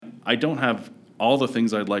I don't have all the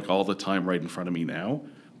things I'd like all the time right in front of me now,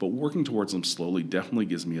 but working towards them slowly definitely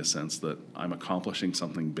gives me a sense that I'm accomplishing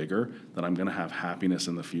something bigger, that I'm going to have happiness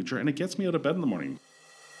in the future, and it gets me out of bed in the morning.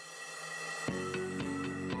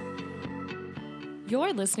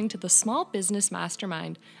 You're listening to the Small Business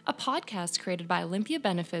Mastermind, a podcast created by Olympia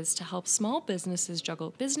Benefits to help small businesses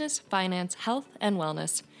juggle business, finance, health, and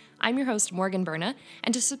wellness. I'm your host, Morgan Berna,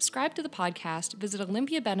 and to subscribe to the podcast, visit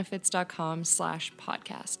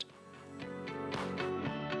olympiabenefits.com/podcast.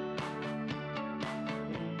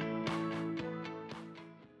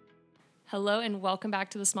 Hello and welcome back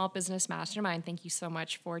to the Small Business Mastermind. Thank you so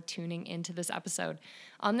much for tuning into this episode.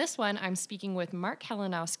 On this one, I'm speaking with Mark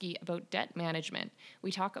Kalinowski about debt management.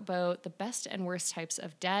 We talk about the best and worst types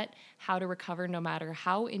of debt, how to recover no matter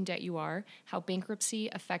how in debt you are, how bankruptcy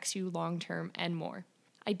affects you long-term, and more.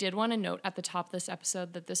 I did want to note at the top of this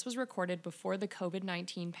episode that this was recorded before the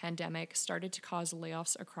COVID-19 pandemic started to cause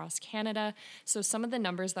layoffs across Canada, so some of the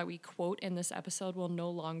numbers that we quote in this episode will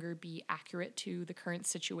no longer be accurate to the current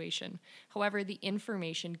situation. However, the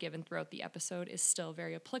information given throughout the episode is still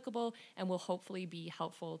very applicable and will hopefully be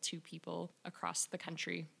helpful to people across the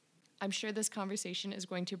country. I'm sure this conversation is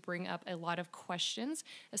going to bring up a lot of questions,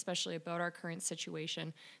 especially about our current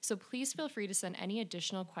situation. So please feel free to send any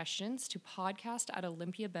additional questions to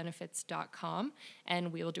podcast@olympiabenefits.com,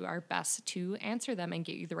 and we will do our best to answer them and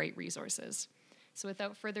get you the right resources. So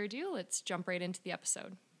without further ado, let's jump right into the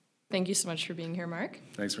episode. Thank you so much for being here, Mark.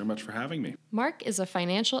 Thanks very much for having me. Mark is a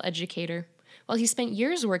financial educator. While he spent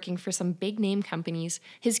years working for some big-name companies,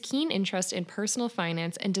 his keen interest in personal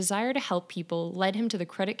finance and desire to help people led him to the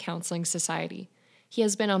Credit Counseling Society. He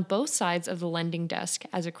has been on both sides of the lending desk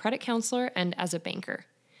as a credit counselor and as a banker.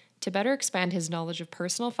 To better expand his knowledge of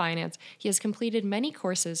personal finance, he has completed many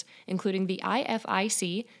courses, including the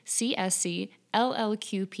IFIC, CSC,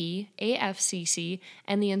 LLQP, AFCC,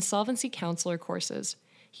 and the Insolvency Counselor courses.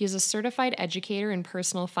 He is a certified educator in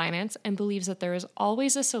personal finance and believes that there is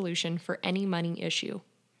always a solution for any money issue.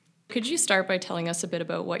 Could you start by telling us a bit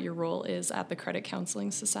about what your role is at the Credit Counseling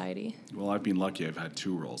Society? Well, I've been lucky. I've had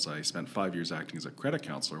two roles. I spent 5 years acting as a credit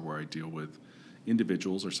counselor where I deal with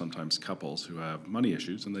individuals or sometimes couples who have money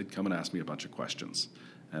issues, and they'd come and ask me a bunch of questions.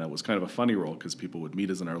 And it was kind of a funny role because people would meet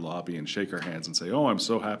us in our lobby and shake our hands and say, "Oh, I'm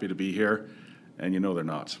so happy to be here." And they're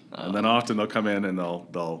not. Oh. And then often they'll come in and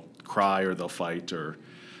they'll cry or they'll fight or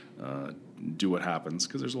do what happens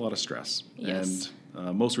because there's a lot of stress. Yes.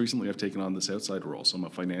 And most recently I've taken on this outside role. So I'm a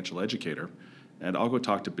financial educator and I'll go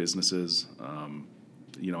talk to businesses. I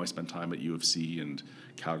spend time at UFC and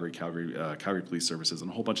Calgary Police Services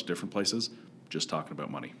and a whole bunch of different places just talking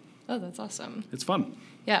about money. Oh, that's awesome. It's fun.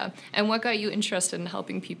 Yeah. And what got you interested in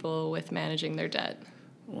helping people with managing their debt?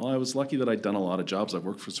 Well, I was lucky that I'd done a lot of jobs. I've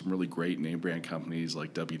worked for some really great name brand companies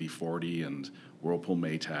like WD-40 and Whirlpool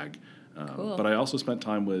Maytag. Cool. But I also spent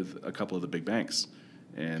time with a couple of the big banks.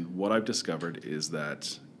 And what I've discovered is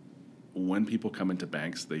that when people come into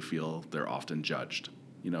banks, they feel they're often judged.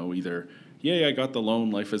 Either, yay, I got the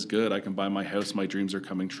loan, life is good, I can buy my house, my dreams are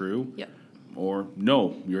coming true. Yep. Or,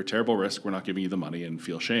 no, you're a terrible risk, we're not giving you the money, and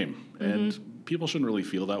feel shame. Mm-hmm. And people shouldn't really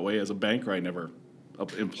feel that way. As a banker, I never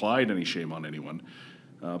implied any shame on anyone.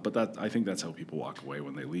 But I think that's how people walk away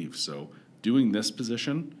when they leave. So doing this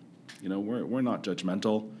position, we're not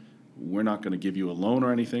judgmental. We're not going to give you a loan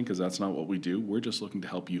or anything because that's not what we do. We're just looking to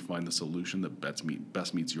help you find the solution that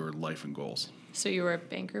best meets your life and goals. So you were a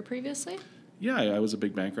banker previously? Yeah, I was a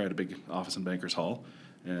big banker. I had a big office in Bankers Hall,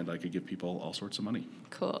 and I could give people all sorts of money.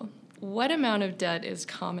 Cool. What amount of debt is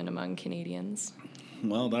common among Canadians?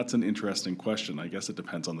 Well, that's an interesting question. I guess it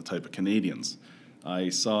depends on the type of Canadians. I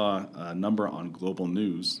saw a number on Global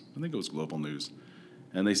News. I think it was Global News.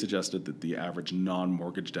 And they suggested that the average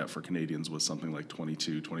non-mortgage debt for Canadians was something like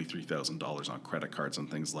 $22,000, $23,000 on credit cards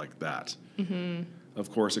and things like that. Mm-hmm.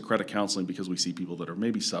 Of course, at credit counseling, because we see people that are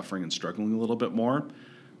maybe suffering and struggling a little bit more,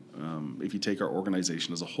 if you take our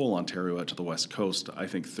organization as a whole, Ontario out to the West Coast, I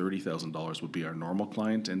think $30,000 would be our normal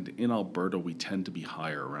client. And in Alberta, we tend to be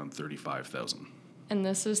higher, around $35,000. And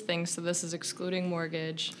this is excluding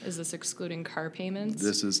mortgage. Is this excluding car payments?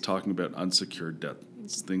 This is talking about unsecured debt.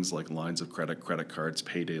 It's things like lines of credit, credit cards,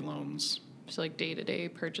 payday loans. So like day-to-day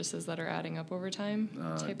purchases that are adding up over time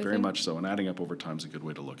type of Very thing? much so. And adding up over time is a good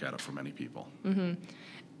way to look at it for many people. Mm-hmm.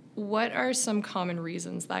 What are some common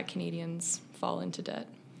reasons that Canadians fall into debt?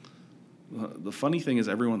 The funny thing is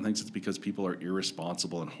everyone thinks it's because people are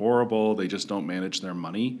irresponsible and horrible. They just don't manage their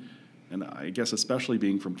money. And I guess especially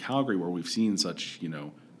being from Calgary where we've seen such,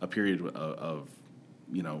 a period of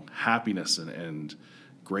happiness and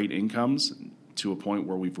great incomes to a point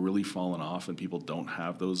where we've really fallen off and people don't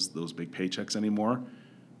have those big paychecks anymore.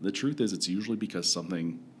 The truth is it's usually because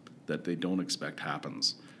something that they don't expect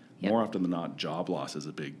happens. Yep. More often than not, job loss is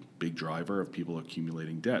a big driver of people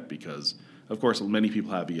accumulating debt because, of course, many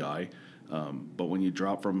people have EI, but when you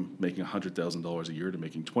drop from making $100,000 a year to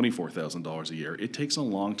making $24,000 a year, it takes a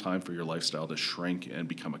long time for your lifestyle to shrink and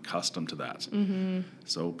become accustomed to that.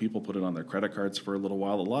 So people put it on their credit cards for a little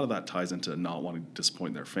while. A lot of that ties into not wanting to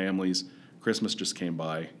disappoint their families. Christmas just came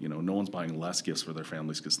by. No one's buying less gifts for their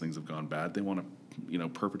families because things have gone bad. They want to,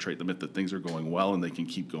 perpetrate the myth that things are going well and they can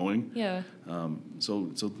keep going. Yeah.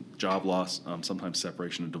 So job loss, sometimes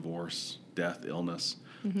separation and divorce, death, illness.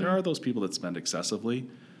 There are those people that spend excessively.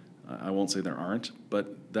 I won't say there aren't,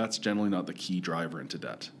 but that's generally not the key driver into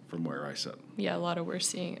debt from where I sit. Yeah, a lot of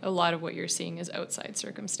what you're seeing is outside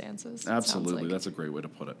circumstances. Absolutely. That's a great way to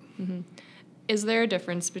put it. Is there a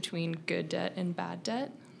difference between good debt and bad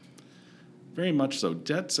debt? Very much so.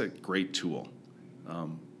 Debt's a great tool.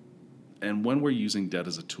 And when we're using debt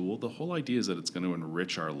as a tool, the whole idea is that it's going to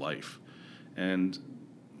enrich our life. And,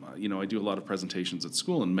 I do a lot of presentations at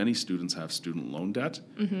school, and many students have student loan debt,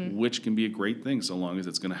 which can be a great thing so long as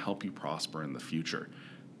it's going to help you prosper in the future.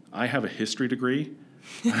 I have a history degree.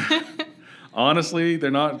 Honestly,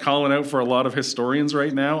 they're not calling out for a lot of historians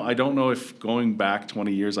right now. I don't know if going back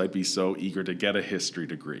 20 years I'd be so eager to get a history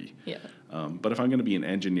degree. Yeah. But if I'm going to be an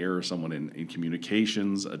engineer or someone in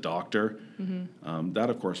communications, a doctor, that,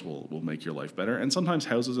 of course, will make your life better. And sometimes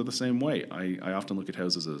houses are the same way. I often look at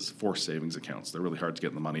houses as forced savings accounts. They're really hard to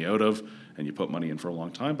get the money out of, and you put money in for a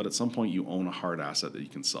long time, but at some point you own a hard asset that you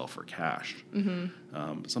can sell for cash.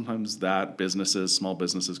 Sometimes small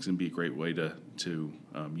businesses can be a great way to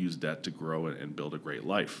use debt to grow and build a great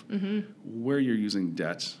life. Where you're using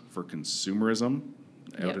debt for consumerism,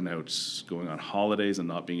 out and out, going on holidays and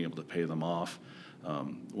not being able to pay them off.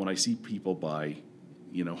 When I see people buy,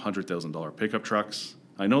 $100,000 pickup trucks,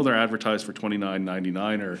 I know they're advertised for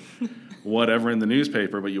 $29.99 or whatever in the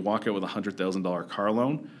newspaper, but you walk out with a $100,000 car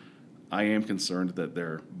loan, I am concerned that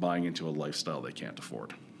they're buying into a lifestyle they can't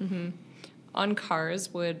afford. On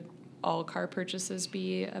cars, would all car purchases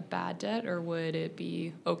be a bad debt, or would it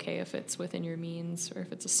be okay if it's within your means or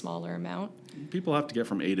if it's a smaller amount? People have to get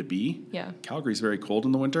from A to B. Yeah. Calgary's very cold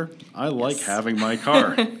in the winter. I like having my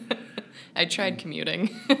car. I tried commuting.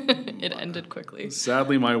 It ended quickly.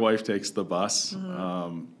 Sadly, my wife takes the bus,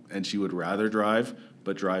 and she would rather drive,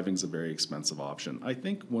 but driving's a very expensive option. I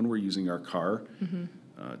think when we're using our car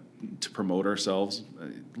to promote ourselves,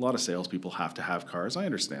 a lot of salespeople have to have cars. I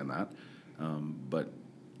understand that. But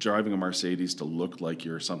driving a Mercedes to look like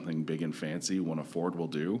you're something big and fancy when a Ford will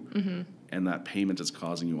do, and that payment is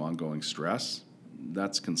causing you ongoing stress,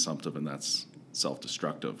 that's consumptive and that's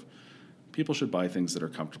self-destructive. People should buy things that are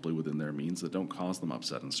comfortably within their means that don't cause them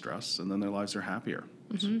upset and stress, and then their lives are happier.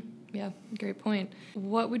 Yeah, great point.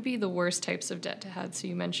 What would be the worst types of debt to have? So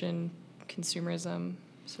you mentioned consumerism,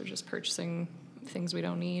 so just purchasing things we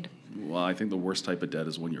don't need. Well, I think the worst type of debt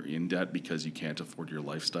is when you're in debt because you can't afford your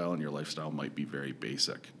lifestyle, and your lifestyle might be very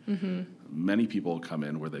basic. Many people come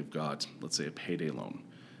in where they've got, let's say, a payday loan,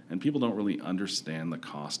 and people don't really understand the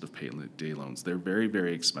cost of payday loans. They're very,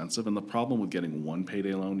 very expensive, and the problem with getting one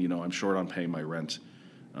payday loan, I'm short on paying my rent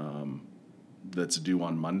that's due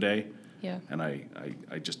on Monday, and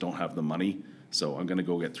I just don't have the money. So I'm going to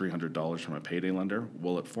go get $300 from a payday lender.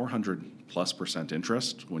 Well, at 400+%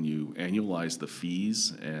 interest, when you annualize the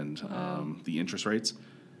fees and the interest rates,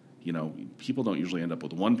 people don't usually end up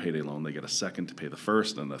with one payday loan. They get a second to pay the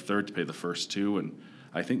first and a third to pay the first two. And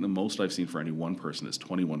I think the most I've seen for any one person is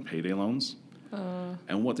 21 payday loans.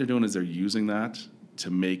 And what they're doing is they're using that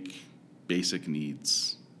to make basic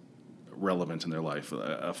needs relevant in their life,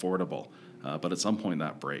 affordable. But at some point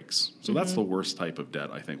that breaks. So that's the worst type of debt,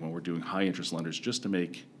 I think, when we're doing high interest lenders just to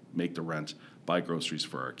make the rent, buy groceries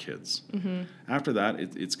for our kids. After that,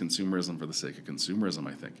 it's consumerism for the sake of consumerism,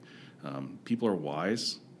 I think. People are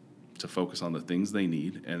wise to focus on the things they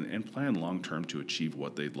need and plan long term to achieve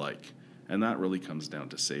what they'd like. And that really comes down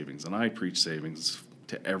to savings. And I preach savings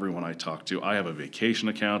to everyone I talk to. I have a vacation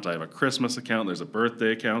account, I have a Christmas account, there's a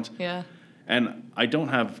birthday account. Yeah. And I don't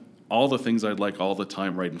have all the things I'd like all the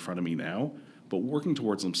time right in front of me now, but working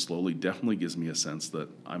towards them slowly definitely gives me a sense that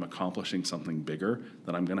I'm accomplishing something bigger,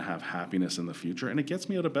 that I'm going to have happiness in the future, and it gets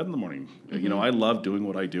me out of bed in the morning. I love doing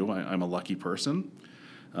what I do. I'm a lucky person,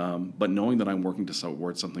 but knowing that I'm working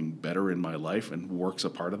towards something better in my life and work's a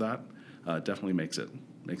part of that definitely makes it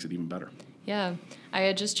even better. Yeah. I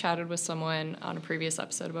had just chatted with someone on a previous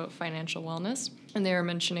episode about financial wellness, and they were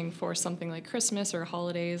mentioning for something like Christmas or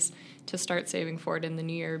holidays to start saving for it in the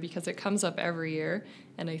new year because it comes up every year.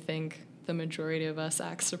 And I think the majority of us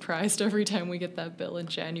act surprised every time we get that bill in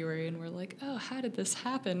January and we're like, oh, how did this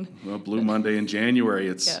happen? Well, Blue Monday in January,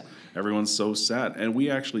 Yeah. everyone's so sad. And we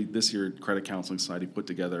actually, this year, Credit Counseling Society put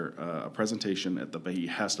together a presentation at the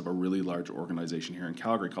behest of a really large organization here in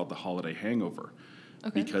Calgary called the Holiday Hangover.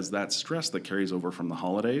 Okay. Because that stress that carries over from the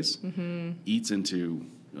holidays eats into,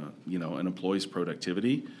 an employee's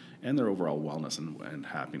productivity and their overall wellness and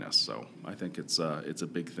happiness. So I think it's a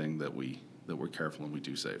big thing that we're careful and we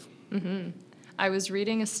do save. I was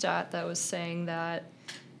reading a stat that was saying that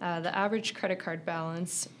the average credit card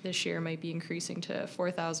balance this year might be increasing to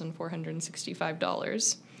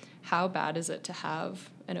 $4,465. How bad is it to have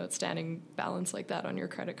an outstanding balance like that on your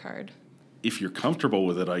credit card? If you're comfortable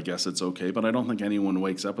with it, I guess it's okay, but I don't think anyone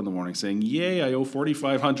wakes up in the morning saying, yay, I owe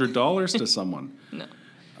 $4,500 to someone. No.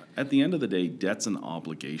 At the end of the day, debt's an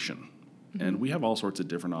obligation. And we have all sorts of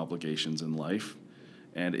different obligations in life.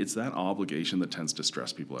 And it's that obligation that tends to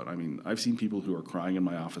stress people out. I mean, I've seen people who are crying in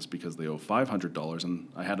my office because they owe $500. And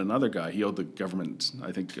I had another guy, he owed the government,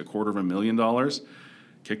 I think, $250,000.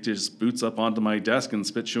 Kicked his boots up onto my desk and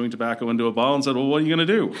spit chewing tobacco into a bottle and said, well, what are you going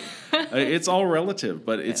to do? It's all relative,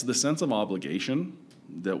 but it's the sense of obligation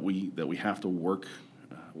that we have to work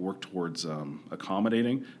towards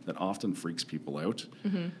accommodating that often freaks people out.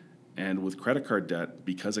 And with credit card debt,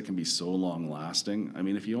 because it can be so long-lasting, I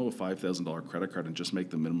mean, if you owe a $5,000 credit card and just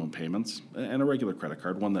make the minimum payments, and a regular credit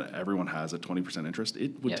card, one that everyone has at 20% interest,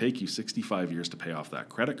 it would take you 65 years to pay off that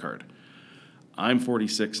credit card. I'm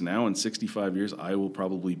 46 now, in 65 years, I will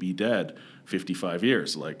probably be dead 55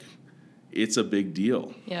 years. Like, it's a big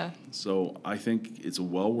deal. Yeah. So I think it's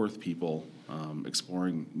well worth people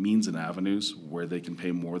exploring means and avenues where they can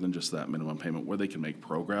pay more than just that minimum payment, where they can make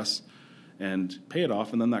progress and pay it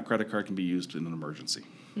off, and then that credit card can be used in an emergency.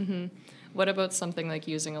 What about something like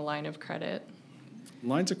using a line of credit?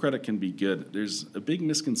 Lines of credit can be good. There's a big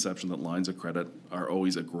misconception that lines of credit are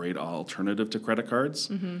always a great alternative to credit cards.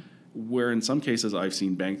 Where in some cases I've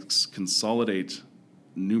seen banks consolidate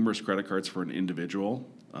numerous credit cards for an individual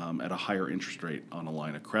at a higher interest rate on a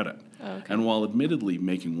line of credit. Oh, okay. And while admittedly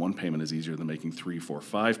making one payment is easier than making 3, 4,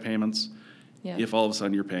 5 payments, if all of a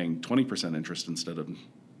sudden you're paying 20% interest instead of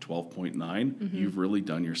 12.9, you've really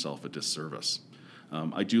done yourself a disservice.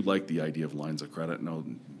 I do like the idea of lines of credit. No,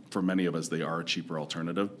 for many of us, they are a cheaper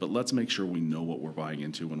alternative, but let's make sure we know what we're buying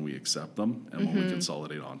into when we accept them and when we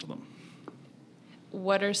consolidate onto them.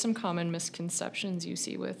 What are some common misconceptions you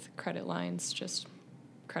see with credit lines, just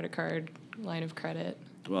credit card, line of credit?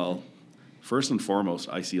 Well, first and foremost,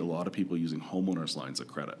 I see a lot of people using homeowners' lines of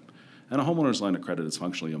credit. And a homeowner's line of credit is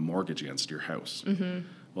functionally a mortgage against your house.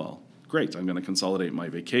 Well, great, I'm going to consolidate my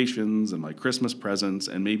vacations and my Christmas presents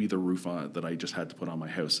and maybe the roof that I just had to put on my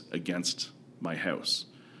house against my house.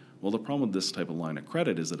 Well, the problem with this type of line of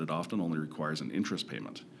credit is that it often only requires an interest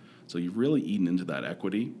payment. So you've really eaten into that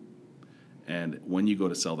equity. And when you go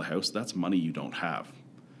to sell the house, that's money you don't have.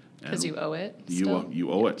 Because you owe it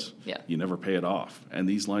You owe it. Yeah. You never pay it off. And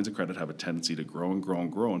these lines of credit have a tendency to grow and grow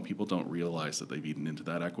and grow, and people don't realize that they've eaten into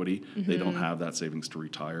that equity. They don't have that savings to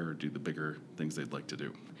retire or do the bigger things they'd like to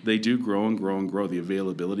do. They do grow and grow and grow. The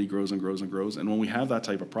availability grows and grows and grows. And when we have that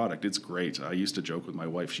type of product, it's great. I used to joke with my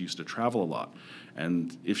wife. She used to travel a lot.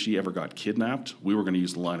 And if she ever got kidnapped, we were going to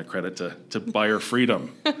use the line of credit to buy her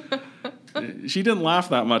freedom. She didn't laugh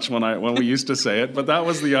that much when we used to say it, but that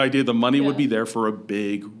was the idea. The money would be there for a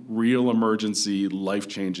big, real emergency,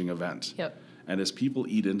 life-changing event. Yep. And as people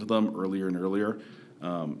eat into them earlier and earlier,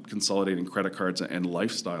 consolidating credit cards and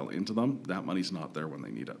lifestyle into them, that money's not there when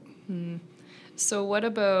they need it. So what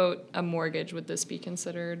about a mortgage? Would this be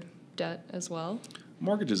considered debt as well?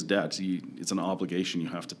 Mortgage is debt. It's an obligation. You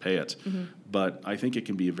have to pay it. But I think it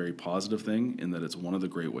can be a very positive thing in that it's one of the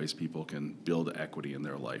great ways people can build equity in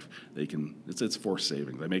their life. It's forced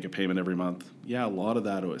saving. They make a payment every month. Yeah, a lot of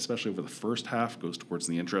that, especially over the first half, goes towards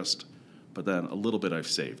the interest. But then a little bit I've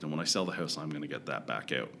saved. And when I sell the house, I'm going to get that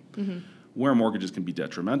back out. Where mortgages can be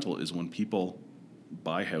detrimental is when people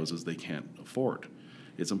buy houses they can't afford.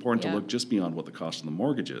 It's important to look just beyond what the cost of the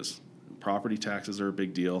mortgage is. Property taxes are a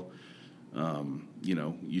big deal.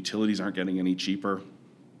 Utilities aren't getting any cheaper.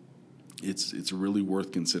 It's really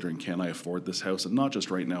worth considering, can I afford this house? And not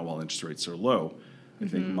just right now while interest rates are low. I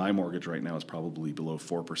think my mortgage right now is probably below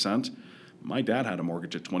 4%. My dad had a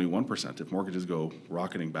mortgage at 21%. If mortgages go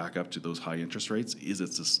rocketing back up to those high interest rates, is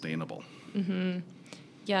it sustainable?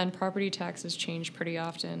 Yeah, and property taxes change pretty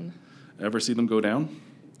often. Ever see them go down?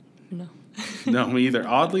 No. No, me either.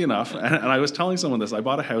 Oddly enough, and I was telling someone this, I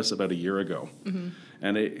bought a house about a year ago,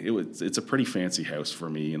 and it's a pretty fancy house for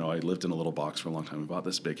me. I lived in a little box for a long time. We bought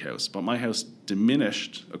this big house, but my house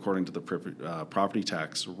diminished, according to the property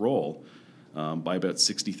tax roll, by about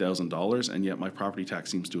 $60,000, and yet my property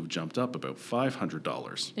tax seems to have jumped up about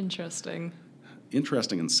 $500. Interesting.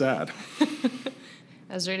 Interesting and sad.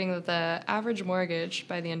 I was reading that the average mortgage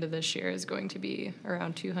by the end of this year is going to be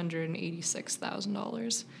around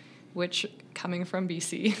 $286,000, which, coming from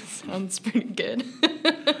BC, sounds pretty good.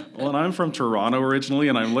 Well, and I'm from Toronto originally,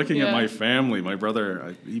 and I'm looking at Yeah. my family. My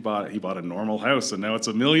brother, he bought a normal house, and now it's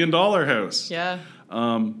 $1 million house. Yeah.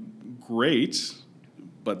 Great,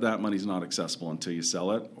 but that money's not accessible until you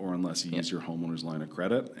sell it, or unless you Yeah. use your homeowner's line of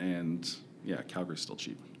credit. And yeah, Calgary's still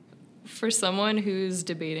cheap. For someone who's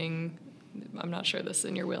debating, I'm not sure this is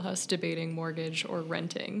in your wheelhouse, debating mortgage or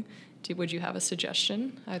renting, would you have a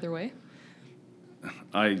suggestion either way?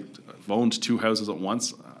 I've owned 2 houses at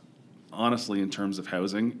once. Honestly, in terms of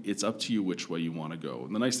housing, it's up to you which way you want to go.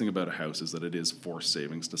 And the nice thing about a house is that it is forced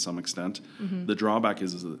savings to some extent. The drawback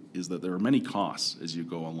is that there are many costs as you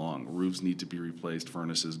go along. Roofs need to be replaced,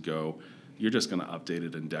 furnaces go. You're just going to update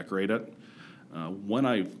it and decorate it. When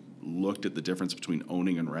I've looked at the difference between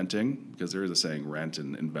owning and renting, because there is a saying, rent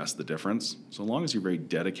and invest the difference. So long as you're very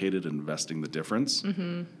dedicated in investing the difference,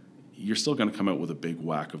 you're still going to come out with a big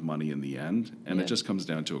whack of money in the end. And Yeah. it just comes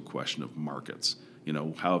down to a question of markets.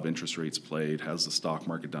 How have interest rates played? How's the stock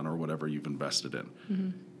market done, or whatever you've invested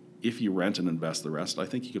in? If you rent and invest the rest, I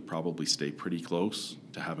think you could probably stay pretty close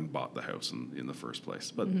to having bought the house in the first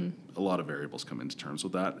place. But a lot of variables come into terms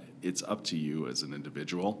with that. It's up to you as an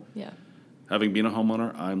individual. Yeah. Having been a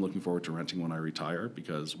homeowner, I'm looking forward to renting when I retire,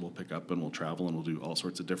 because we'll pick up and we'll travel and we'll do all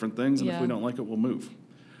sorts of different things. And if Yeah. we don't like it, we'll move.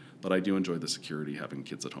 But I do enjoy the security having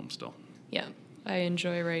kids at home still. Yeah. I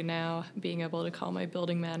enjoy right now being able to call my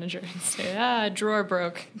building manager and say, drawer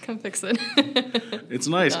broke, come fix it. It's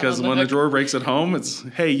nice because on the when a hook. drawer breaks at home, it's,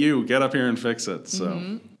 hey, you, get up here and fix it.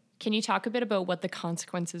 So Can you talk a bit about what the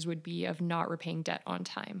consequences would be of not repaying debt on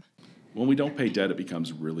time? when we don't pay debt, it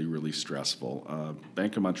becomes really, really stressful.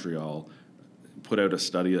 Bank of Montreal put out a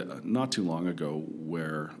study not too long ago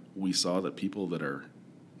where we saw that people that are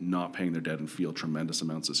not paying their debt and feel tremendous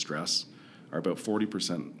amounts of stress are about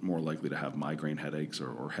 40% more likely to have migraine headaches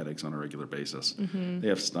or headaches on a regular basis. They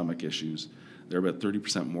have stomach issues. They're about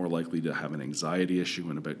 30% more likely to have an anxiety issue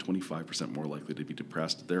and about 25% more likely to be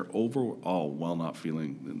depressed. They're overall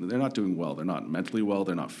they're not doing well. They're not mentally well.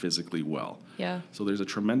 They're not physically well. Yeah. So there's a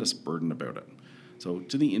tremendous burden about it. So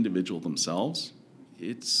to the individual themselves,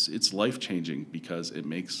 it's life-changing because it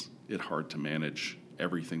makes it hard to manage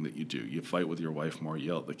everything that you do. You fight with your wife more, you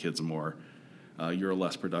yell at the kids more, you're a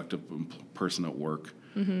less productive person at work.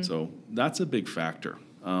 So that's a big factor.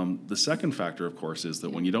 The second factor, of course, is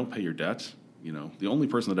that when you don't pay your debt, the only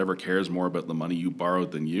person that ever cares more about the money you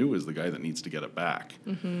borrowed than you is the guy that needs to get it back.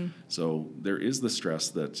 So there is the stress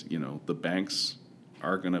that, the banks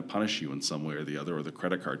are going to punish you in some way or the other, or the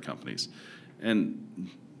credit card companies. And,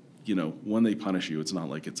 when they punish you, it's not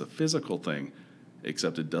like it's a physical thing,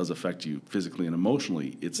 except it does affect you physically and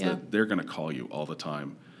emotionally. It's that they're going to call you all the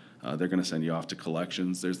time. They're going to send you off to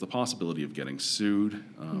collections. There's the possibility of getting sued.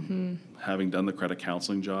 Having done the credit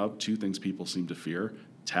counseling job, 2 things people seem to fear: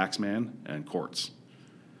 taxman and courts.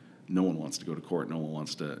 No one wants to go to court. No one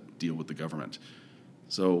wants to deal with the government.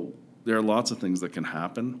 So there are lots of things that can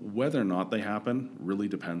happen. Whether or not they happen really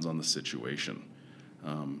depends on the situation.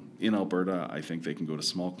 In Alberta, I think they can go to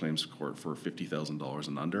small claims court for $50,000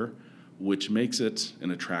 and under, which makes it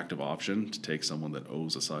an attractive option to take someone that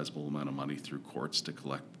owes a sizable amount of money through courts to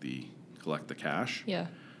collect the cash. Yeah.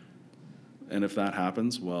 And if that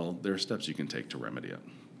happens, well, there are steps you can take to remedy it.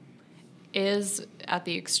 Is, at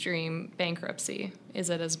the extreme, bankruptcy,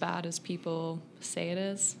 is it as bad as people say it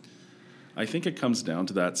is? I think it comes down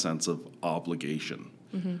to that sense of obligation.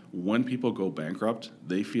 When people go bankrupt,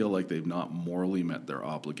 they feel like they've not morally met their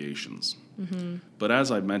obligations. But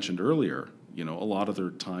as I mentioned earlier, a lot of their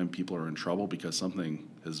time people are in trouble because something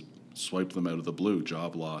has swiped them out of the blue: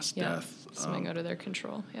 job loss, death. Something out of their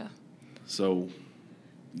control, yeah. So,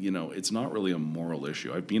 it's not really a moral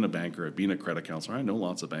issue. I've been a banker, I've been a credit counselor, I know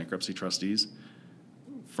lots of bankruptcy trustees.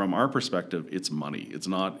 From our perspective, it's money. It's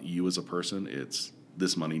not you as a person, it's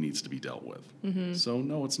this money needs to be dealt with. So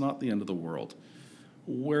no, it's not the end of the world.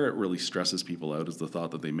 Where it really stresses people out is the thought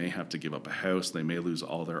that they may have to give up a house, they may lose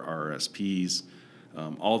all their RSPs,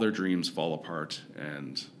 all their dreams fall apart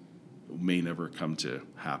and may never come to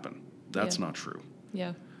happen. That's not true.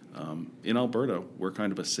 Yeah. In Alberta, we're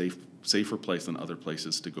kind of a safer place than other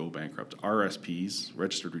places to go bankrupt. RSPs,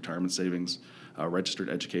 registered retirement savings, registered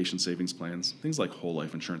education savings plans, things like whole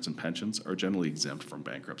life insurance and pensions are generally exempt from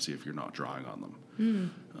bankruptcy if you're not drawing on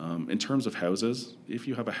them. In terms of houses, if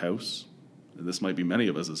you have a house, this might be many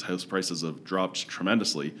of us as house prices have dropped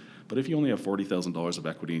tremendously, But if you only have $40,000 of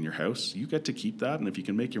equity in your house, you get to keep that. And if you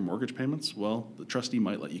can make your mortgage payments, well, the trustee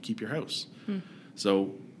might let you keep your house.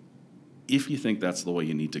 So if you think that's the way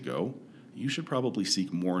you need to go, you should probably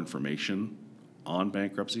seek more information on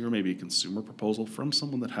bankruptcy, or maybe a consumer proposal from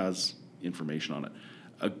someone that has information on it.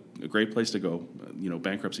 A great place to go,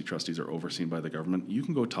 bankruptcy trustees are overseen by the government. You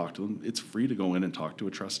can go talk to them. It's free to go in and talk to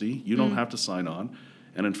a trustee. You don't have to sign on.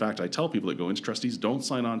 And in fact, I tell people that go into trustees, don't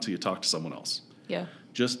sign on until you talk to someone else. Yeah.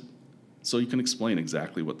 Just so you can explain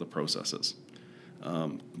exactly what the process is.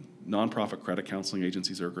 Nonprofit credit counseling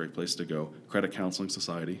agencies are a great place to go. Credit Counseling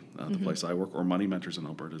Society, the place I work, or Money Mentors in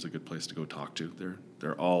Alberta is a good place to go talk to.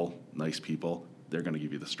 They're all nice people. They're going to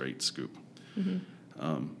give you the straight scoop.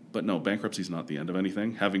 But no, bankruptcy is not the end of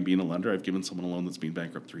anything. Having been a lender, I've given someone a loan that's been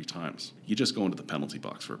bankrupt 3 times. You just go into the penalty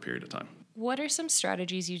box for a period of time. What are some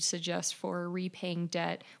strategies you'd suggest for repaying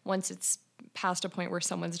debt once it's past a point where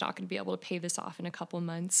someone's not going to be able to pay this off in a couple of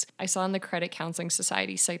months? I saw on the Credit Counseling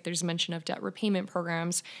Society site there's mention of debt repayment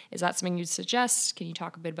programs. Is that something you'd suggest? Can you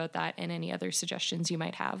talk a bit about that and any other suggestions you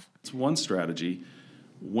might have? It's one strategy.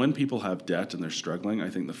 When people have debt and they're struggling, I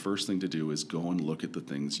think the first thing to do is go and look at the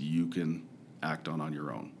things you can act on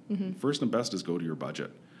your own. First and best is go to your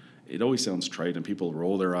budget. It always sounds trite and people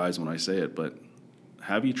roll their eyes when I say it, but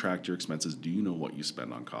have you tracked your expenses? Do you know what you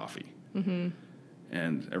spend on coffee?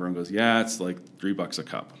 And everyone goes, yeah, it's like $3 a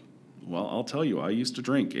cup. Well, I'll tell you, I used to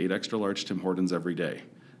drink 8 extra large Tim Hortons every day.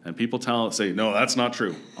 And people say, no, that's not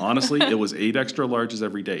true. Honestly, it was 8 extra larges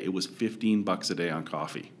every day. It was $15 a day on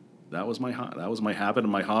coffee. That was my habit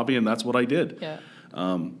and my hobby, and that's what I did. Yeah.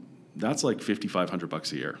 That's like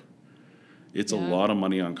 $5,500 a year. It's a lot of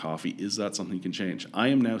money on coffee. Is that something you can change? I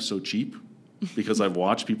am now so cheap because I've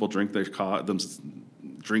watched people drink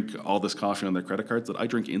all this coffee on their credit cards that I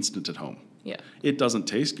drink instant at home. Yeah. It doesn't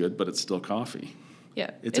taste good, but it's still coffee. Yeah.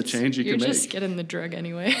 It's a change you can make. You're just getting the drug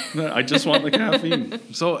anyway. I just want the caffeine.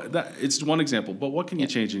 So it's one example, but what can you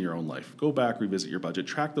change in your own life? Go back, revisit your budget,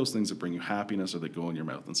 track those things that bring you happiness or that go in your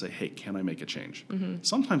mouth and say, hey, can I make a change?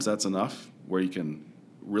 Sometimes that's enough where you can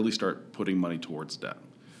really start putting money towards debt.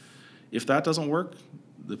 If that doesn't work,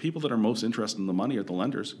 the people that are most interested in the money are the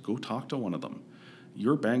lenders. Go talk to one of them.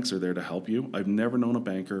 Your banks are there to help you. I've never known a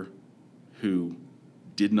banker who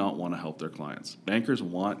did not want to help their clients. Bankers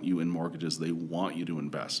want you in mortgages. They want you to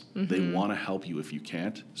invest. They want to help you if you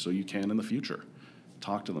can't, so you can in the future.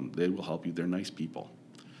 Talk to them. They will help you. They're nice people.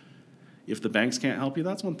 If the banks can't help you,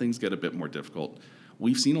 that's when things get a bit more difficult.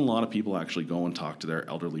 We've seen a lot of people actually go and talk to their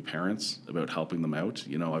elderly parents about helping them out.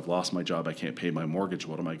 I've lost my job. I can't pay my mortgage.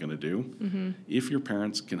 What am I going to do? If your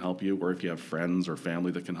parents can help you, or if you have friends or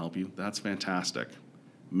family that can help you, that's fantastic.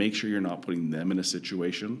 Make sure you're not putting them in a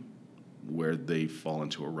situation where they fall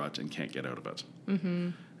into a rut and can't get out of it.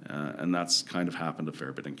 And that's kind of happened a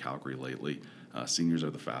fair bit in Calgary lately. Seniors are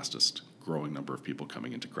the fastest growing number of people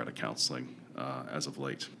coming into credit counseling as of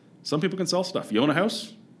late. Some people can sell stuff. You own a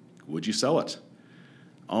house? Would you sell it?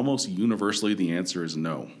 Almost universally, the answer is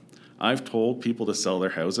no. I've told people to sell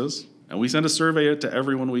their houses, and we send a survey out to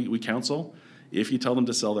everyone we counsel. If you tell them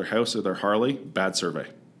to sell their house or their Harley, bad survey.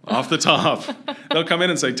 Off the top. They'll come in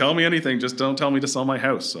and say, tell me anything, just don't tell me to sell my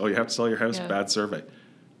house. Oh, you have to sell your house? Yeah. Bad survey.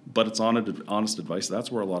 But it's honest advice. That's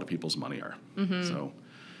where a lot of people's money are. So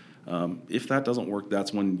if that doesn't work,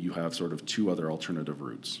 that's when you have sort of 2 other alternative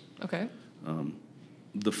routes. Okay.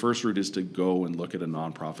 The first route is to go and look at a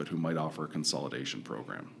nonprofit who might offer a consolidation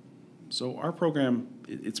program. So our program,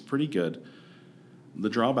 it's pretty good. The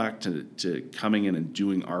drawback to coming in and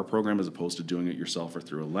doing our program as opposed to doing it yourself or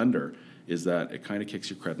through a lender is that it kind of kicks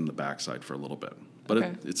your credit in the backside for a little bit. But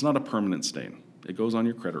it's not a permanent stain. It goes on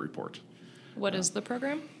your credit report. What is the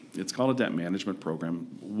program? It's called a debt management program.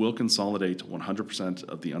 We'll consolidate 100%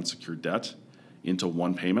 of the unsecured debt into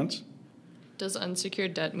one payment. Does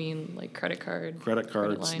unsecured debt mean like credit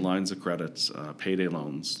cards, lines of credit, payday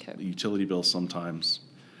loans, utility bills sometimes?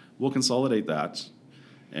 We'll consolidate that,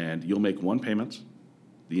 and you'll make one payment.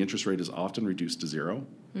 The interest rate is often reduced to 0,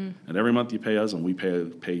 and every month you pay us, and we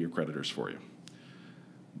pay your creditors for you.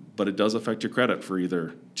 But it does affect your credit for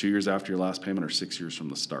either 2 years after your last payment or 6 years from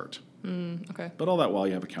the start. Okay. But all that while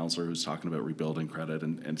you have a counselor who's talking about rebuilding credit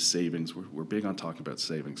and savings. We're big on talking about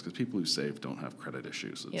savings because people who save don't have credit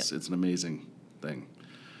issues. It's an amazing thing.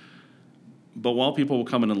 But while people will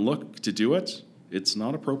come in and look to do it, it's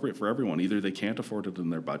not appropriate for everyone. Either they can't afford it in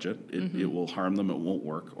their budget, it will harm them, it won't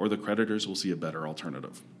work, or the creditors will see a better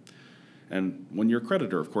alternative. And when you're a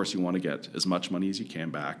creditor, of course, you want to get as much money as you can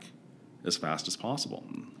back as fast as possible.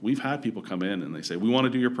 We've had people come in and they say, we want to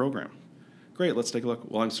do your program. Great, let's take a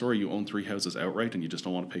look. Well, I'm sorry, you own 3 houses outright and you just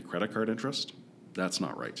don't want to pay credit card interest? That's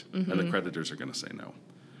not right. And the creditors are going to say no.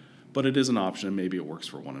 But it is an option, and maybe it works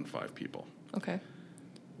for 1 in 5 people. Okay.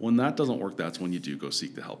 When that doesn't work, that's when you do go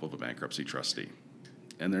seek the help of a bankruptcy trustee.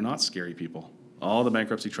 And they're not scary people. All the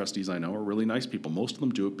bankruptcy trustees I know are really nice people. Most of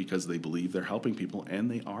them do it because they believe they're helping people, and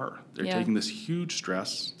they are. They're taking this huge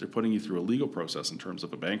stress. They're putting you through a legal process in terms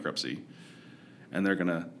of a bankruptcy, and they're going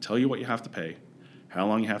to tell you what you have to pay, how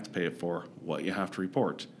long you have to pay it for, what you have to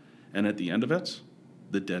report. And at the end of it,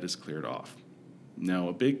 the debt is cleared off. Now,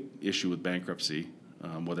 a big issue with bankruptcy,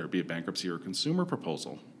 whether it be a bankruptcy or a consumer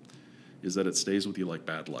proposal, is that it stays with you like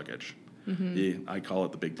bad luggage. I call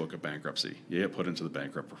it the big book of bankruptcy. You get put into the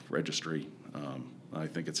bankrupt registry. I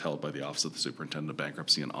think it's held by the Office of the Superintendent of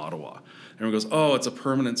Bankruptcy in Ottawa. Everyone goes, oh, it's a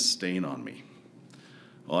permanent stain on me.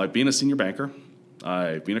 Well, I've been a senior banker.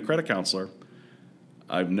 I've been a credit counselor.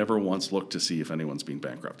 I've never once looked to see if anyone's been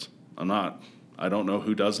bankrupt. I don't know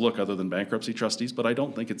who does look other than bankruptcy trustees, but I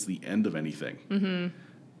don't think it's the end of anything.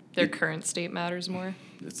 Their current state matters more.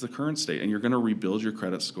 It's the current state, and you're going to rebuild your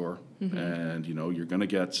credit score, and you're going to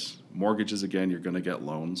get mortgages again, you're going to get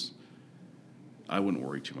loans. I wouldn't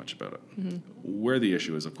worry too much about it. Where the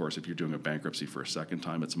issue is, of course, if you're doing a bankruptcy for a second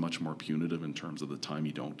time, it's much more punitive in terms of the time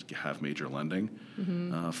you don't have major lending.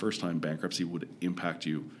 First-time bankruptcy would impact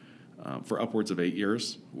you for upwards of 8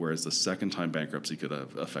 years, whereas the second-time bankruptcy could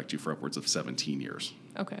affect you for upwards of 17 years.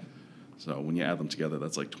 Okay. So when you add them together,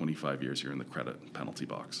 that's like 25 years you're in the credit penalty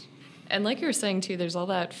box. And like you were saying, too, there's all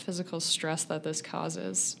that physical stress that this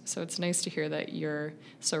causes. So it's nice to hear that you're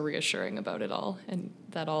so reassuring about it all, and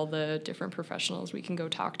that all the different professionals we can go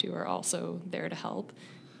talk to are also there to help,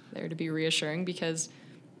 there to be reassuring, because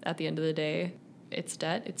at the end of the day, it's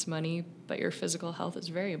debt, it's money, but your physical health is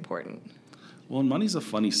very important. Well, and money's a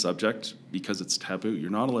funny subject because it's taboo.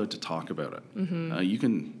 You're not allowed to talk about it.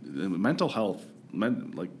 Mental health,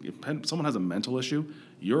 if someone has a mental issue,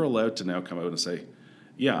 you're allowed to now come out and say,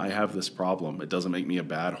 yeah, I have this problem. It doesn't make me a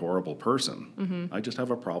bad, horrible person. I just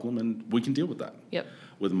have a problem, and we can deal with that. Yep.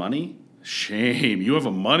 With money, shame. You have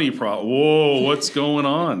a money problem. Whoa, what's going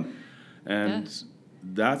on? And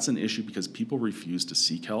that's an issue because people refuse to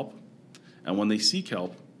seek help. And when they seek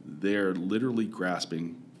help, they're literally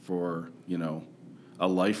grasping for, a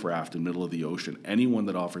life raft in the middle of the ocean. Anyone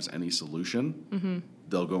that offers any solution,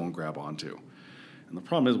 they'll go and grab onto. And the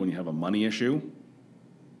problem is when you have a money issue,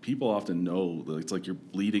 people often know that it's like you're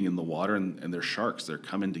bleeding in the water, and they're sharks. They're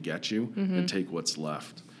coming to get you and take what's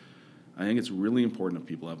left. I think it's really important if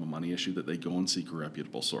people have a money issue that they go and seek a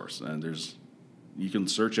reputable source. And you can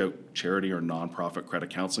search out charity or nonprofit credit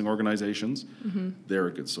counseling organizations. They're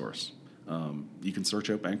a good source. You can search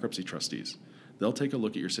out bankruptcy trustees. They'll take a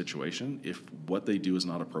look at your situation. If what they do is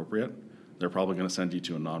not appropriate, they're probably going to send you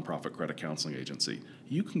to a nonprofit credit counseling agency.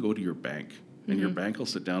 You can go to your bank, and your bank will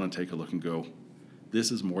sit down and take a look and go, this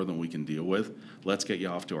is more than we can deal with. Let's get you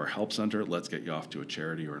off to our help center. Let's get you off to a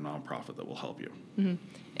charity or a nonprofit that will help you.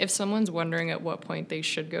 If someone's wondering at what point they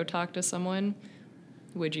should go talk to someone,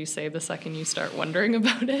 would you say the second you start wondering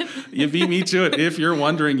about it? You beat me to it. If you're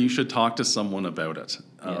wondering, you should talk to someone about it.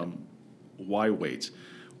 Why wait?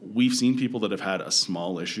 We've seen people that have had a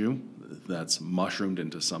small issue that's mushroomed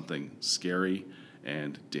into something scary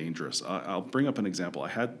and dangerous. I'll bring up an example. I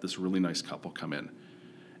had this really nice couple come in,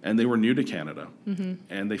 and they were new to Canada,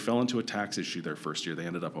 and they fell into a tax issue their first year. They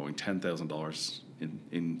ended up owing $10,000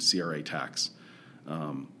 in CRA tax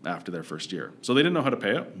after their first year. So they didn't know how to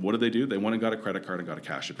pay it. What did they do? They went and got a credit card and got a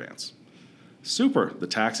cash advance. Super. The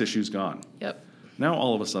tax issue's gone. Yep. Now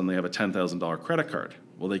all of a sudden they have a $10,000 credit card.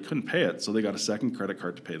 Well, they couldn't pay it, so they got a second credit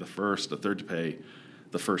card to pay the first, a third to pay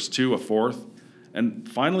the first two, a fourth. And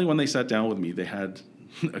finally, when they sat down with me, they had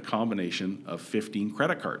a combination of 15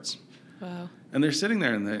 credit cards. Wow. And they're sitting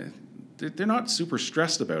there, and they're not super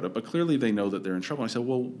stressed about it, but clearly they know that they're in trouble. And I said,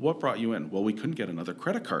 well, what brought you in? Well, we couldn't get another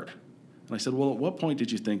credit card. And I said, well, at what point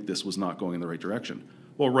did you think this was not going in the right direction?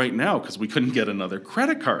 Well, right now, because we couldn't get another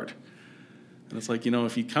credit card. And it's like,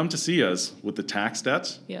 if you come to see us with the tax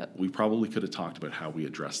debt, we probably could have talked about how we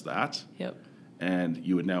address that. Yep. And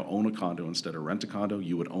you would now own a condo instead of rent a condo.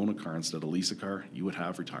 You would own a car instead of lease a car. You would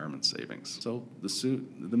have retirement savings. So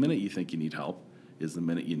the minute you think you need help is the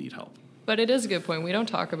minute you need help. But it is a good point. We don't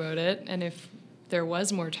talk about it. And if there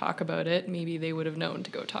was more talk about it, maybe they would have known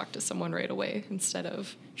to go talk to someone right away instead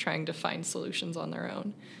of trying to find solutions on their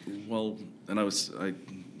own. Well, and I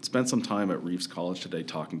spent some time at Reeves College today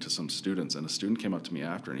talking to some students, and a student came up to me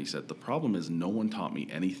after and he said, the problem is no one taught me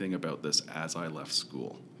anything about this as I left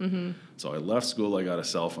school. So I left school, I got a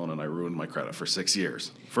cell phone, and I ruined my credit for 6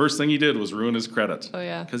 years. First thing he did was ruin his credit. Oh,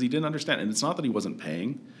 yeah. Because he didn't understand. And it's not that he wasn't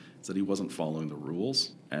paying, it's that he wasn't following the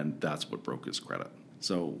rules, and that's what broke his credit.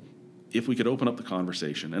 So if we could open up the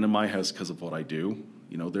conversation, and in my house, because of what I do,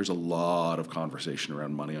 There's a lot of conversation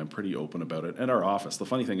around money. I'm pretty open about it. At our office, the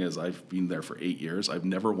funny thing is I've been there for 8 years. I've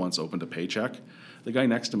never once opened a paycheck. The guy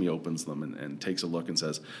next to me opens them and takes a look and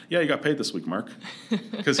says, yeah, you got paid this week, Mark.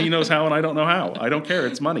 Because he knows how and I don't know how. I don't care.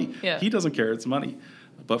 It's money. Yeah. He doesn't care. It's money.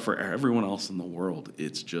 But for everyone else in the world,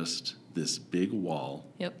 it's just this big wall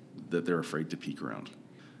that they're afraid to peek around.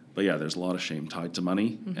 But yeah, there's a lot of shame tied to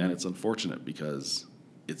money. And it's unfortunate because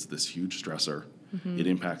it's this huge stressor. It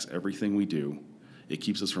impacts everything we do. It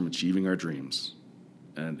keeps us from achieving our dreams.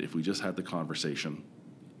 And if we just had the conversation,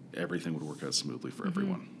 everything would work out smoothly for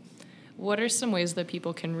everyone. What are some ways that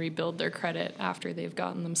people can rebuild their credit after they've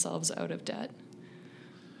gotten themselves out of debt?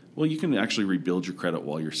 Well, you can actually rebuild your credit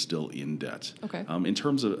while you're still in debt. Okay. In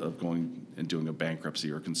terms of going and doing a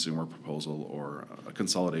bankruptcy or a consumer proposal or a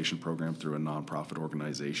consolidation program through a nonprofit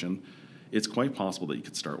organization, it's quite possible that you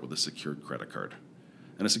could start with a secured credit card.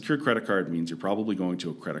 And a secured credit card means you're probably going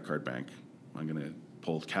to a credit card bank. I'm going to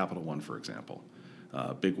pull Capital One, for example,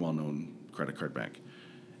 a big, well-known credit card bank.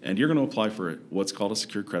 And you're going to apply for what's called a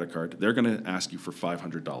secured credit card. They're going to ask you for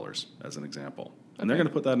 $500 as an example. And they're going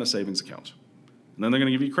to put that in a savings account. And then they're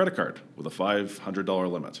going to give you a credit card with a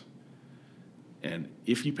 $500 limit. And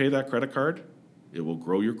if you pay that credit card, it will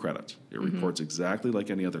grow your credit. It reports exactly like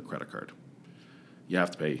any other credit card. You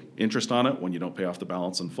have to pay interest on it when you don't pay off the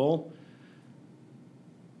balance in full.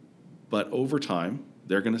 But over time,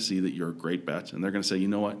 they're going to see that you're a great bet, and they're going to say, you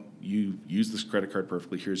know what, you use this credit card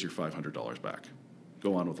perfectly, here's your $500 back.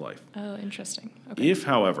 Go on with life. Oh, interesting. Okay. If,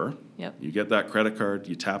 however, you get that credit card,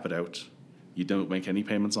 you tap it out, you don't make any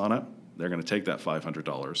payments on it, they're going to take that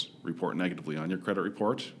 $500, report negatively on your credit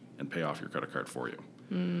report, and pay off your credit card for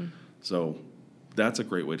you. So that's a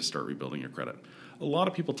great way to start rebuilding your credit. A lot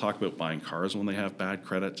of people talk about buying cars when they have bad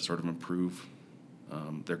credit to sort of improve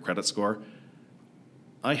their credit score.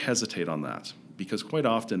 I hesitate on that because quite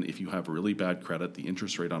often if you have really bad credit, the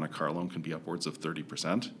interest rate on a car loan can be upwards of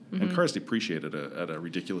 30%, and cars depreciate at a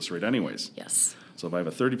ridiculous rate anyways. Yes. So if I have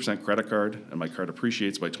a 30% credit card and my card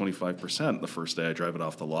appreciates by 25% the first day I drive it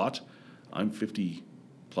off the lot, I'm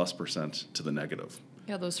 50+% to the negative.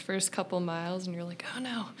 Yeah, those first couple miles, and you're like, oh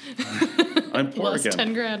no, I'm poor lost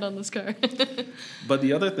again. $10,000 on this car. But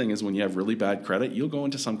the other thing is when you have really bad credit, you'll go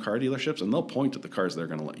into some car dealerships and they'll point at the cars they're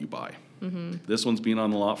going to let you buy. This one's been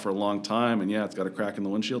on the lot for a long time, and yeah, it's got a crack in the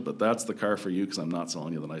windshield, but that's the car for you because I'm not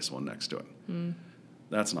selling you the nice one next to it.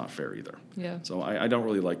 That's not fair either. Yeah. So I don't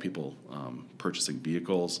really like people purchasing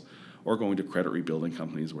vehicles or going to credit rebuilding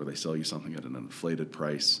companies where they sell you something at an inflated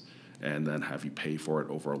price and then have you pay for it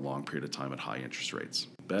over a long period of time at high interest rates.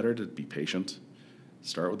 Better to be patient,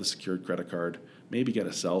 start with a secured credit card, maybe get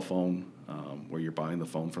a cell phone where you're buying the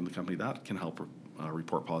phone from the company. That can help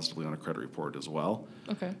report positively on a credit report as well.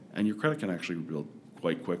 Okay. And your credit can actually rebuild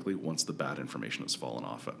quite quickly once the bad information has fallen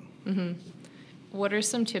off it. What are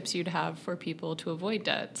some tips you'd have for people to avoid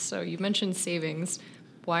debt? So you've mentioned savings.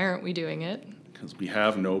 Why aren't we doing it? Because we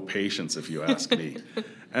have no patience, if you ask me.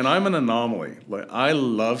 And I'm an anomaly. Like, I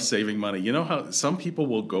love saving money. You know how some people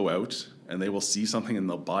will go out and they will see something and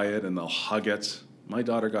they'll buy it and they'll hug it. My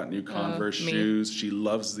daughter got new Converse shoes. She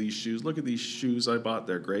loves these shoes. Look at these shoes I bought.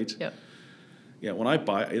 They're great. Yep. Yeah, when I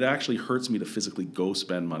buy, it actually hurts me to physically go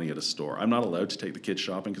spend money at a store. I'm not allowed to take the kids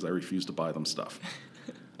shopping because I refuse to buy them stuff.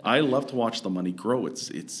 I love to watch the money grow.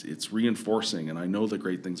 It's reinforcing, and I know the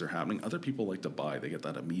great things are happening. Other people like to buy. They get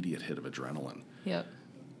that immediate hit of adrenaline. Yep.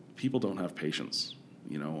 People don't have patience.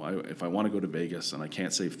 If I want to go to Vegas and I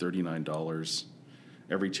can't save $39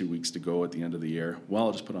 every 2 weeks to go at the end of the year, well,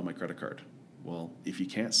 I'll just put it on my credit card. Well, if you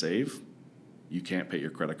can't save, you can't pay your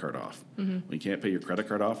credit card off. When you can't pay your credit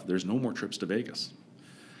card off, there's no more trips to Vegas.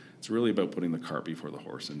 It's really about putting the cart before the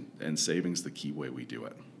horse, and saving's the key way we do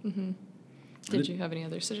it. Did you have any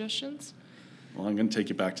other suggestions? Well, I'm going to take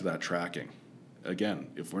you back to that tracking. Again,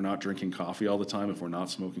 if we're not drinking coffee all the time, if we're not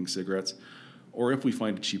smoking cigarettes, or if we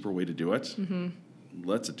find a cheaper way to do it,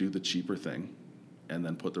 let's do the cheaper thing and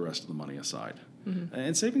then put the rest of the money aside.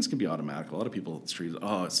 And savings can be automatic. A lot of people treat it,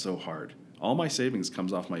 it's so hard. All my savings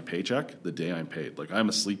comes off my paycheck the day I'm paid. Like, I'm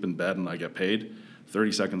asleep in bed and I get paid.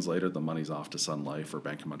 30 seconds later, the money's off to Sun Life or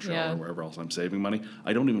Bank of Montreal or wherever else I'm saving money.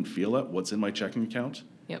 I don't even feel it. What's in my checking account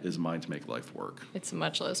is mine to make life work. It's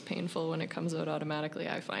much less painful when it comes out automatically,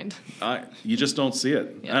 I find. You just don't see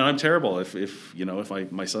it. And I'm terrible. If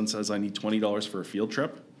my son says I need $20 for a field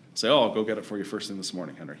trip, say, I'll go get it for you first thing this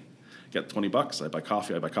morning, Henry. Get $20. I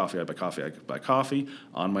buy coffee.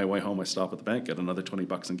 On my way home, I stop at the bank, get another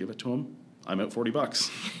 $20 and give it to him. I'm out $40.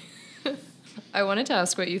 I wanted to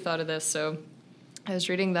ask what you thought of this. So I was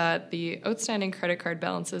reading that the outstanding credit card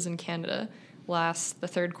balances in Canada the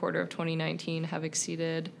third quarter of 2019 have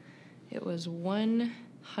exceeded, it was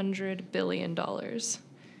 $100 billion.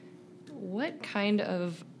 What kind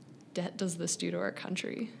of debt does this do to our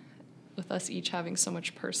country, with us each having so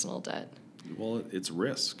much personal debt? Well, it's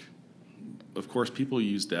risk. Of course, people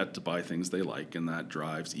use debt to buy things they like, and that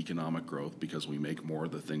drives economic growth because we make more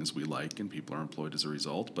of the things we like and people are employed as a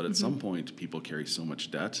result. But at some point, people carry so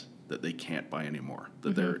much debt that they can't buy anymore,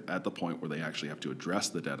 that they're at the point where they actually have to address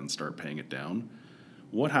the debt and start paying it down.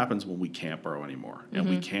 What happens when we can't borrow anymore and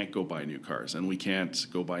we can't go buy new cars and we can't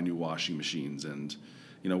go buy new washing machines and,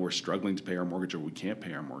 we're struggling to pay our mortgage or we can't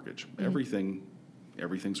pay our mortgage? Everything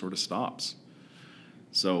sort of stops.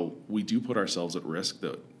 So we do put ourselves at risk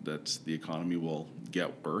that the economy will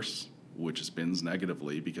get worse, which spins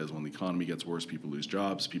negatively, because when the economy gets worse, people lose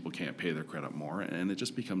jobs, people can't pay their credit more, and it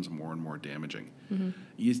just becomes more and more damaging.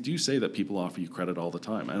 You do say that people offer you credit all the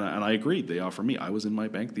time, and I agreed. They offer me. I was in my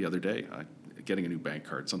bank the other day getting a new bank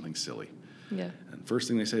card, something silly. Yeah. And first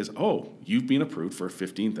thing they say is, "Oh, you've been approved for a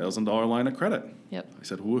 $15,000 line of credit." Yep. I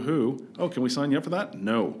said, "Woohoo! Oh, can we sign you up for that?"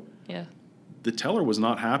 No. Yeah. The teller was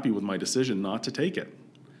not happy with my decision not to take it.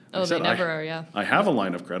 Oh, they never are, yeah. I have a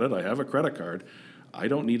line of credit. I have a credit card. I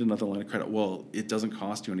don't need another line of credit. Well, it doesn't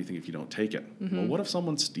cost you anything if you don't take it. Well, what if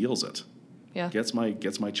someone steals it? Yeah. Gets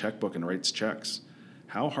my checkbook and writes checks?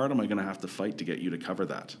 How hard am I going to have to fight to get you to cover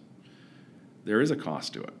that? There is a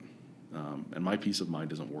cost to it. And my peace of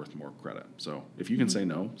mind isn't worth more credit. So if you can say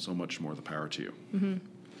no, so much more the power to you.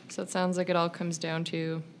 So it sounds like it all comes down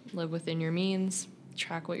to live within your means,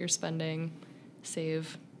 track what you're spending,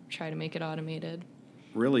 save, try to make it automated.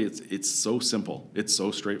 Really, it's so simple. It's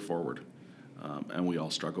so straightforward. And we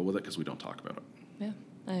all struggle with it because we don't talk about it. Yeah,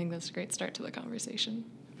 I think that's a great start to the conversation.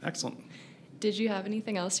 Excellent. Did you have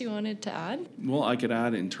anything else you wanted to add? Well, I could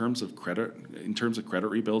add in terms of credit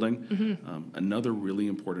rebuilding, another really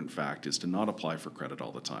important fact is to not apply for credit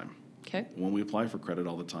all the time. Okay. When we apply for credit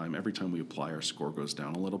all the time, every time we apply, our score goes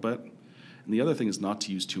down a little bit. And the other thing is not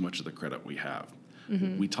to use too much of the credit we have.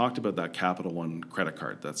 We talked about that Capital One credit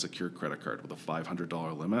card, that secured credit card with a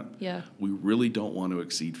 $500 limit. Yeah. We really don't want to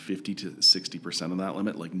exceed 50 to 60% of that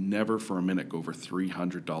limit. Like, never for a minute go over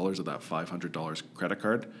 $300 of that $500 credit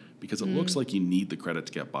card, because it looks like you need the credit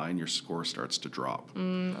to get by and your score starts to drop.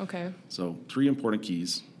 Okay. So 3 important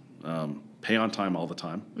keys: pay on time all the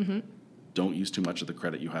time, don't use too much of the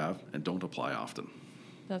credit you have, and don't apply often.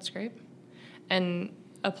 That's great. And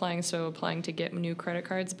applying to get new credit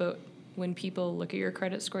cards, but when people look at your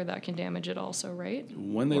credit score, that can damage it also, right?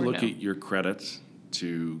 When they look at your credit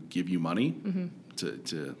to give you money,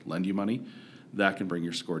 to lend you money, that can bring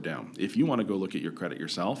your score down. If you want to go look at your credit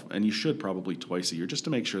yourself, and you should probably twice a year, just to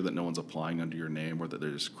make sure that no one's applying under your name, or that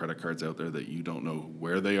there's credit cards out there that you don't know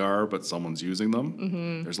where they are, but someone's using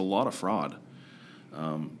them. There's a lot of fraud.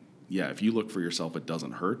 If you look for yourself, it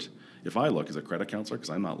doesn't hurt. If I look as a credit counselor, because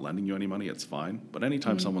I'm not lending you any money, it's fine. But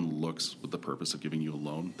anytime someone looks with the purpose of giving you a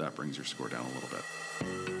loan, that brings your score down a little bit.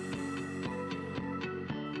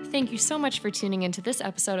 Thank you so much for tuning into this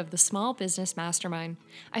episode of the Small Business Mastermind.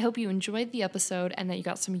 I hope you enjoyed the episode and that you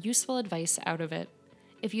got some useful advice out of it.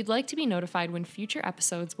 If you'd like to be notified when future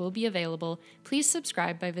episodes will be available, please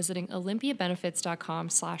subscribe by visiting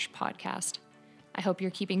olympiabenefits.com/podcast. I hope you're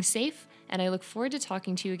keeping safe, and I look forward to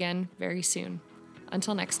talking to you again very soon.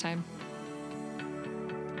 Until next time.